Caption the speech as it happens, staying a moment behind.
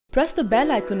Press the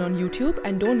bell icon on YouTube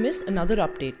and don't miss another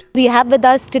update. We have with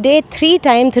us today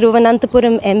three-time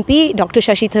Thiruvananthapuram MP, Dr.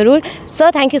 Shashi Tharoor.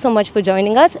 Sir, thank you so much for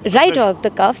joining us. Right off the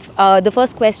cuff, the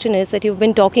first question is that you've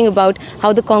been talking about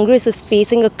how the Congress is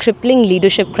facing a crippling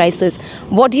leadership crisis.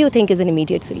 What do you think is an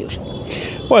immediate solution?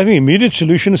 Well, I think immediate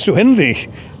solution is to end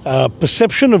the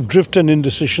perception of drift and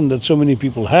indecision that so many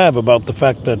people have about the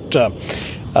fact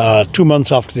that 2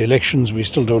 months after the elections we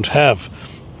still don't have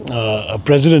a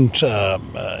president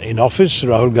in office.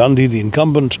 Rahul Gandhi, the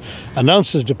incumbent,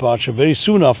 announced his departure very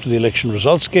soon after the election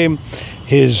results came.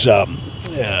 His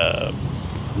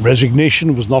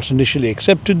resignation was not initially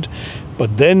accepted,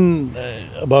 but then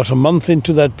about a month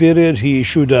into that period he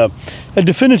issued a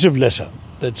definitive letter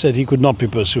that said he could not be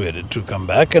persuaded to come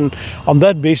back, and on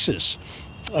that basis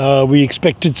we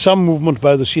expected some movement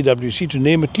by the CWC to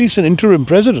name at least an interim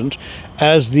president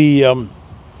as the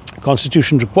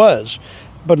constitution requires.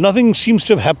 But nothing seems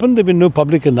to have happened. There have been no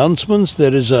public announcements.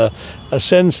 There is a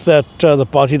sense that the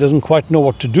party doesn't quite know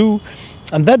what to do.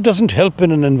 And that doesn't help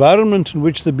in an environment in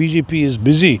which the BJP is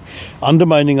busy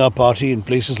undermining our party in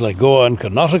places like Goa and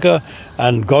Karnataka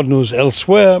and God knows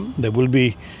elsewhere. There will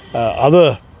be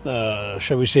other,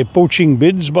 shall we say, poaching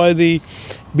bids by the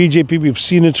BJP. We've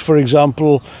seen it, for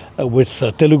example, with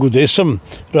Telugu Desam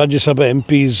Rajya Sabha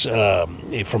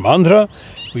MPs from Andhra.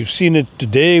 We've seen it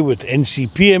today with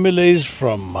NCP MLAs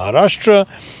from Maharashtra.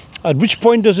 At which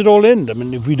point does it all end? I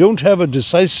mean, if we don't have a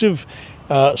decisive,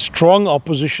 strong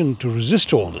opposition to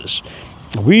resist all this,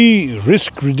 we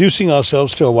risk reducing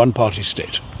ourselves to a one-party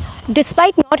state.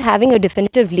 Despite not having a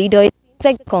definitive leader, it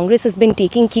seems like the Congress has been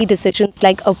taking key decisions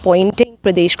like appointing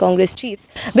Pradesh Congress chiefs,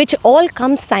 which all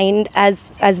come signed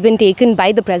as been taken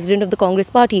by the president of the Congress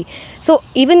party. So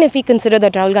even if we consider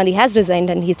that Rahul Gandhi has resigned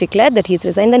and he's declared that he's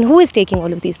resigned, then who is taking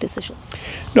all of these decisions?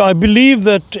 No, I believe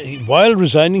that while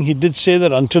resigning, he did say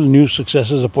that until new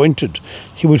successor is appointed,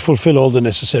 he would fulfill all the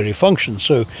necessary functions.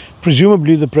 So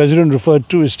presumably the president referred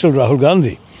to is still Rahul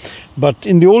Gandhi. But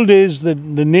in the old days, the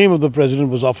name of the president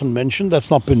was often mentioned. That's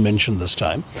not been mentioned this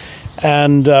time.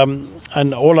 And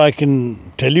all I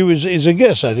can tell you is a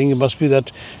guess. I think it must be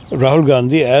that Rahul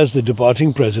Gandhi, as the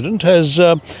departing president, has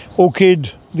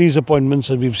okayed these appointments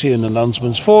that we've seen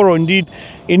announcements for, or indeed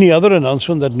any other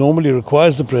announcement that normally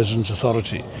requires the president's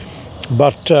authority.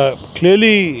 But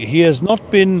clearly he has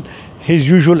not been his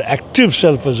usual active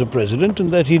self as a president,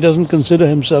 and that he doesn't consider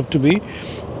himself to be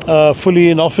fully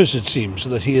in office, it seems.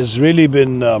 That he has really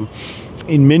been,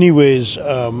 in many ways,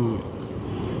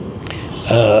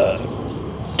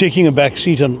 taking a back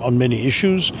seat on many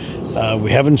issues.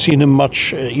 We haven't seen him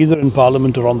much either in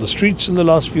Parliament or on the streets in the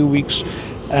last few weeks.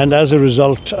 And as a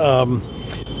result,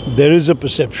 there is a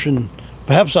perception,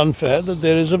 perhaps unfair, that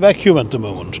there is a vacuum at the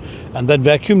moment. And that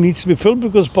vacuum needs to be filled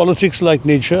because politics, like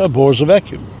nature, abhors a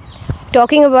vacuum.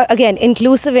 Talking about, again,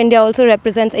 inclusive India also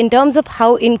represents, in terms of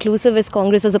how inclusive is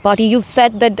Congress as a party, you've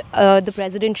said that the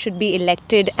president should be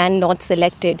elected and not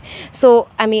selected. So,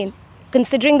 I mean,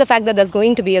 considering the fact that there's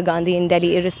going to be a Gandhi in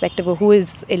Delhi, irrespective of who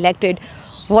is elected,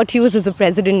 what use is a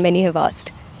president, many have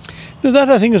asked? No, that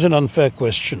I think is an unfair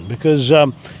question, because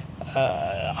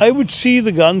I would see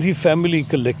the Gandhi family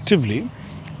collectively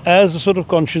as the sort of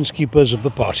conscience keepers of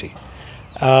the party.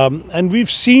 And we've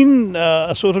seen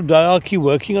a sort of diarchy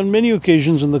working on many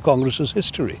occasions in the Congress's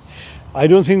history. I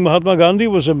don't think Mahatma Gandhi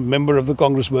was a member of the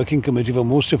Congress Working Committee for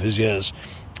most of his years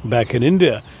back in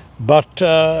India. But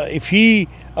if he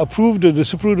approved or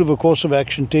disapproved of a course of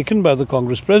action taken by the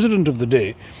Congress president of the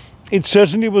day, it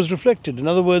certainly was reflected. In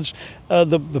other words,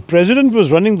 the president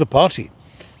was running the party,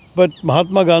 but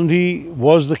Mahatma Gandhi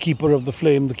was the keeper of the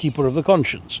flame, the keeper of the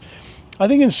conscience. I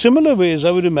think in similar ways,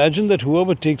 I would imagine that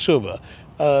whoever takes over,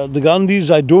 the Gandhis,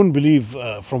 I don't believe,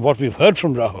 from what we've heard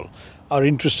from Rahul, are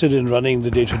interested in running the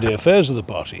day-to-day affairs of the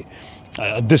party,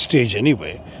 at this stage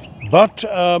anyway. But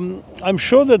I'm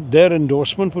sure that their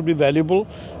endorsement would be valuable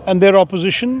and their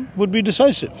opposition would be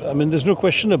decisive. I mean, there's no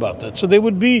question about that. So they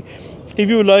would be, if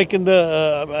you like, in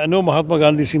the, I know Mahatma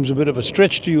Gandhi seems a bit of a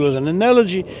stretch to you as an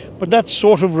analogy, but that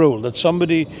sort of role, that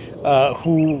somebody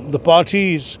who the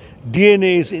party's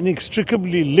DNA is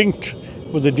inextricably linked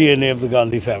with the DNA of the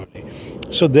Gandhi family.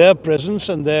 So their presence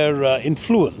and their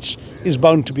influence is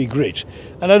bound to be great.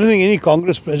 And I don't think any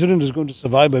Congress president is going to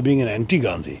survive by being an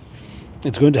anti-Gandhi.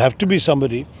 It's going to have to be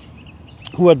somebody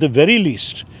who at the very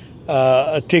least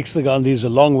takes the Gandhis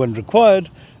along when required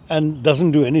and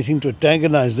doesn't do anything to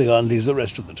antagonize the Gandhis the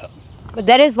rest of the time. But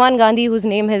there is one Gandhi whose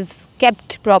name has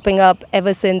kept propping up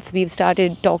ever since we've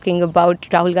started talking about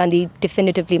Rahul Gandhi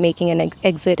definitively making an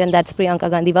exit, and that's Priyanka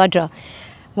Gandhi.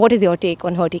 What is your take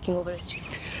on her taking over as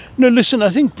chief? No, listen, I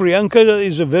think Priyanka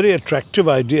is a very attractive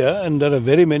idea, and there are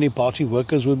very many party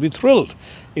workers would be thrilled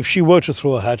if she were to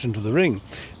throw a hat into the ring.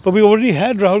 But we already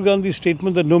had Rahul Gandhi's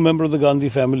statement that no member of the Gandhi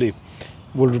family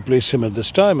will replace him at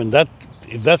this time, and that,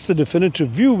 if that's the definitive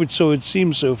view, which so it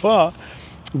seems so far,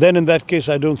 then in that case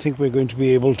I don't think we're going to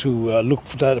be able to look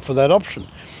for that option.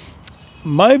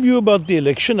 My view about the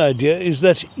election idea is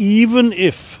that even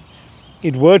if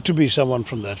it were to be someone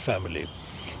from that family,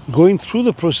 going through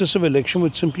the process of election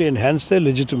would simply enhance their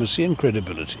legitimacy and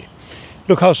credibility.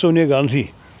 Look how Sonia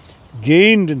Gandhi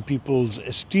gained in people's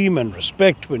esteem and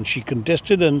respect when she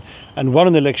contested and won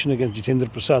an election against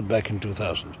Jitendra Prasad back in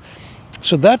 2000.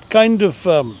 So that kind of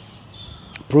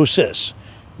process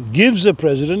gives the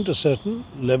president a certain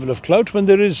level of clout when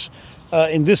there is,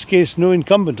 in this case, no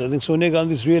incumbent. I think Sonia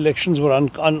Gandhi's re-elections were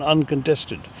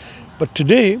uncontested. But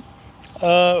today,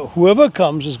 whoever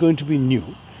comes is going to be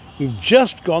new. We've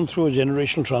just gone through a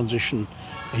generational transition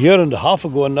a year and a half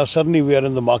ago, and now suddenly we are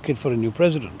in the market for a new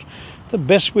president. The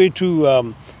best way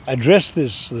to address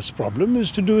this problem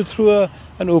is to do it through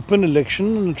an open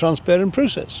election and a transparent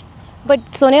process.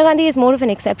 But Sonia Gandhi is more of an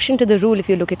exception to the rule if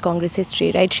you look at Congress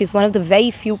history, right? She's one of the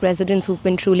very few presidents who've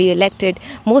been truly elected.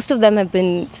 Most of them have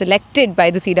been selected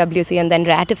by the CWC and then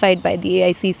ratified by the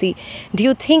AICC. Do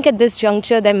you think at this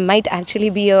juncture there might actually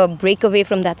be a breakaway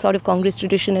from that sort of Congress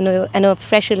tradition in a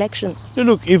fresh election? Now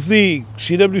look, if the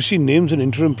CWC names an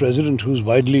interim president who's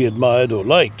widely admired or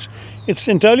liked, it's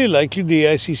entirely likely the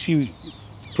AICC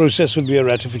process will be a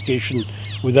ratification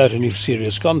without any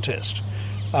serious contest.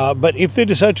 But if they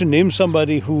decide to name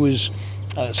somebody who is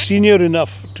senior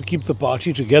enough to keep the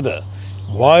party together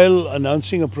while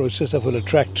announcing a process that will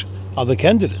attract other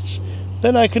candidates,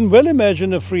 then I can well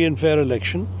imagine a free and fair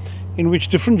election in which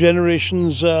different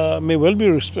generations may well be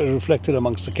reflected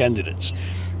amongst the candidates.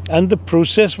 And the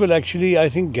process will actually, I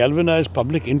think, galvanize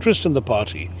public interest in the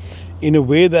party in a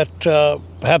way that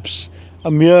perhaps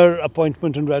a mere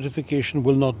appointment and ratification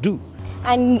will not do.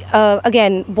 And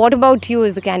again, what about you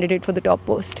as a candidate for the top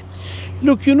post?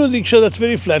 Look, you know, Deeksha, that's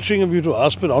very flattering of you to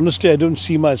ask, but honestly, I don't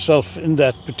see myself in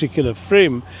that particular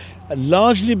frame,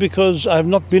 largely because I have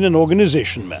not been an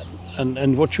organization man.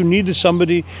 And what you need is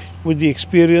somebody with the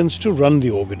experience to run the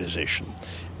organization.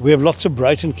 We have lots of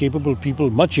bright and capable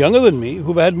people, much younger than me,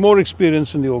 who've had more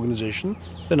experience in the organization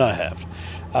than I have.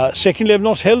 Secondly, I've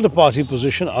not held a party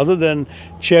position other than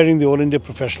chairing the All India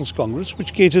Professionals Congress,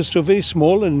 which caters to a very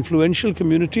small and influential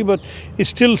community, but is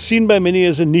still seen by many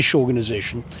as a niche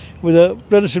organization with a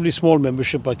relatively small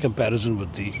membership by comparison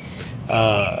with the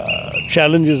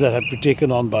challenges that have to be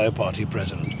taken on by a party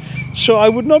president. So I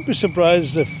would not be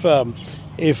surprised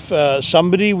if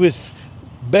somebody with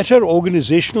better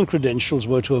organizational credentials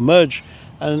were to emerge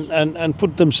and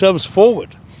put themselves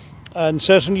forward. And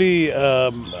certainly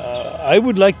I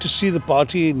would like to see the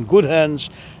party in good hands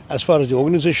as far as the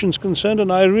organization is concerned,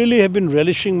 and I really have been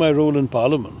relishing my role in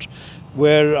Parliament,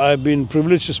 where I've been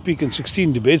privileged to speak in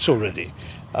 16 debates already.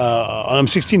 I'm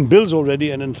 16 bills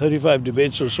already and in 35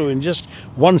 debates or so in just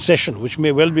one session, which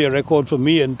may well be a record for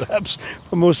me and perhaps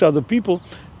for most other people,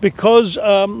 because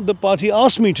the party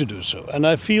asked me to do so. And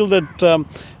I feel that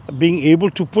being able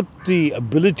to put the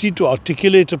ability to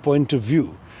articulate a point of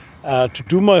view, to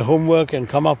do my homework and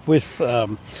come up with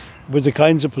the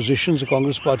kinds of positions the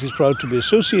Congress Party is proud to be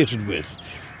associated with.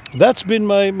 That's been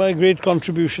my great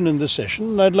contribution in this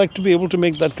session, and I'd like to be able to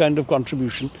make that kind of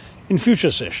contribution in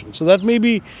future sessions. So that may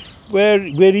be where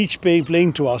we're each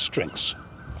playing to our strengths.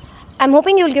 I'm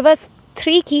hoping you'll give us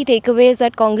 3 key takeaways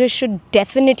that Congress should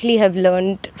definitely have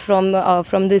learned from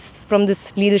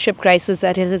this leadership crisis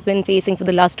that it has been facing for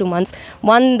the last 2 months.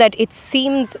 One, that it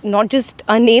seems not just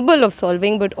unable of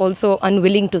solving, but also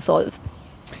unwilling to solve.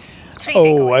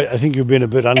 I think you've been a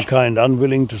bit unkind,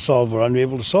 unwilling to solve or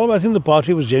unable to solve. I think the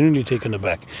party was genuinely taken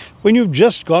aback. When you've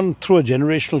just gone through a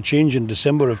generational change in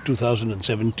December of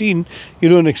 2017, you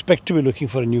don't expect to be looking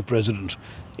for a new president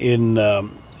in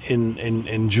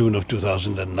June of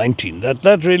 2019.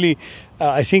 That really,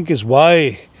 I think, is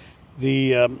why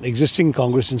the existing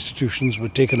Congress institutions were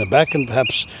taken aback, and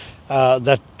perhaps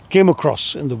that came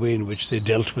across in the way in which they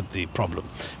dealt with the problem.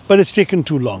 But it's taken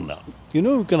too long now. You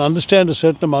know, you can understand a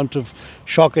certain amount of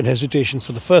shock and hesitation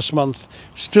for the first month,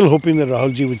 still hoping that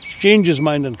Rahulji would change his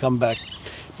mind and come back.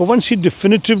 But once he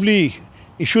definitively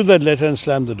issued that letter and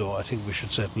slammed the door, I think we should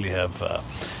certainly have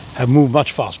moved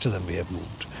much faster than we have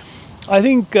moved. I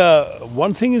think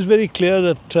one thing is very clear,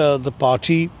 that the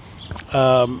party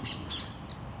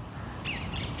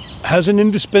has an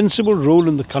indispensable role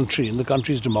in the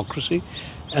country's democracy,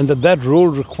 and that role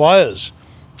requires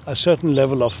a certain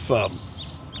level of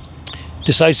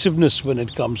decisiveness when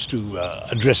it comes to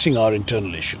addressing our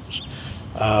internal issues.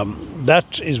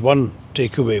 That is one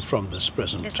takeaway from this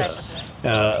present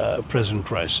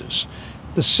crisis.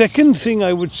 The second thing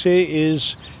I would say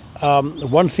is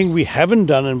one thing we haven't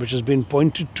done, and which has been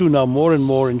pointed to now more and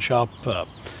more in sharp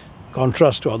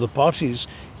contrast to other parties,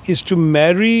 is to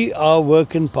marry our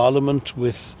work in Parliament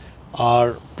with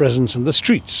our presence in the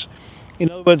streets. In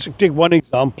other words, take one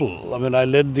example. I mean, I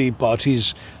led the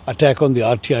party's attack on the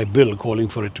RTI bill, calling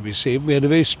for it to be saved. We had a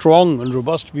very strong and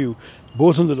robust view,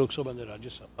 both in the Lok Sabha and the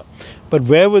Rajya Sabha. But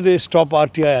where were they stop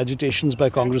RTI agitations by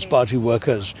Congress party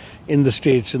workers in the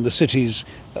states, in the cities,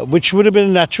 which would have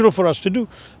been natural for us to do,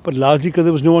 but largely because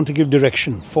there was no one to give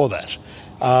direction for that.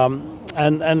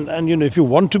 And you know, if you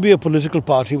want to be a political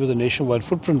party with a nationwide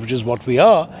footprint, which is what we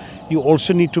are, you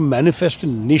also need to manifest a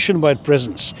nationwide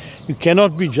presence. You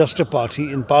cannot be just a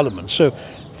party in Parliament. So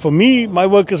for me, my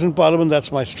work is in Parliament,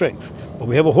 that's my strength. But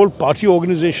we have a whole party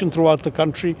organization throughout the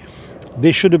country.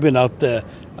 They should have been out there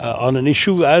on an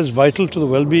issue as vital to the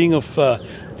well-being of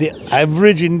the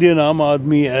average Indian Aam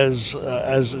Aadmi as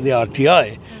the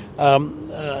RTI.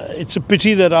 It's a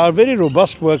pity that our very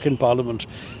robust work in Parliament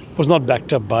was not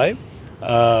backed up by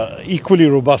equally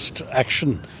robust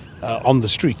action on the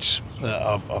streets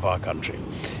of our country.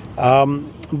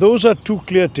 Those are two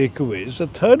clear takeaways. The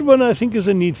third one, I think, is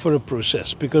a need for a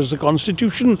process, because the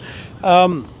Constitution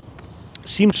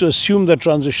seems to assume that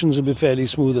transitions will be fairly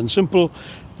smooth and simple,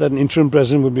 that an interim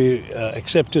president would be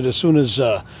accepted as soon as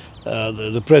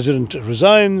the president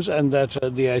resigns, and that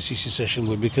the AICC session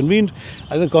would be convened.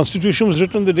 And the Constitution was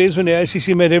written in the days when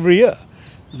AICC met every year.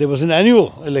 There was an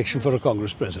annual election for a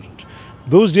Congress president.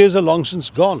 Those days are long since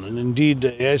gone, and indeed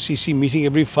AICC meeting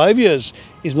every 5 years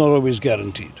is not always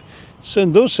guaranteed. So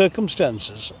in those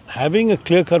circumstances, having a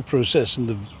clear-cut process and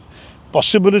the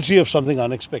possibility of something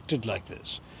unexpected like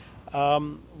this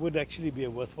would actually be a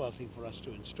worthwhile thing for us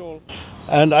to install.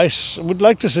 And I would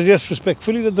like to suggest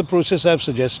respectfully that the process I've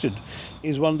suggested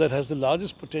is one that has the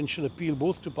largest potential appeal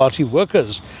both to party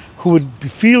workers who would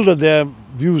feel that their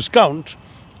views count,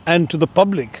 and to the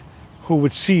public who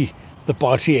would see the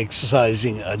party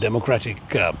exercising a democratic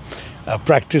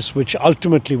practice which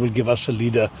ultimately will give us a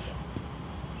leader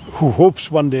who hopes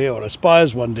one day or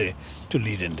aspires one day to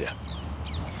lead India.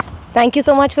 Thank you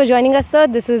so much for joining us, sir.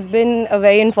 This has been a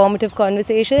very informative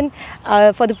conversation.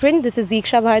 For The Print, this is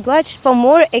Deeksha Bhardwaj. For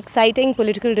more exciting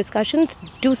political discussions,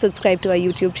 do subscribe to our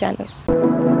YouTube channel.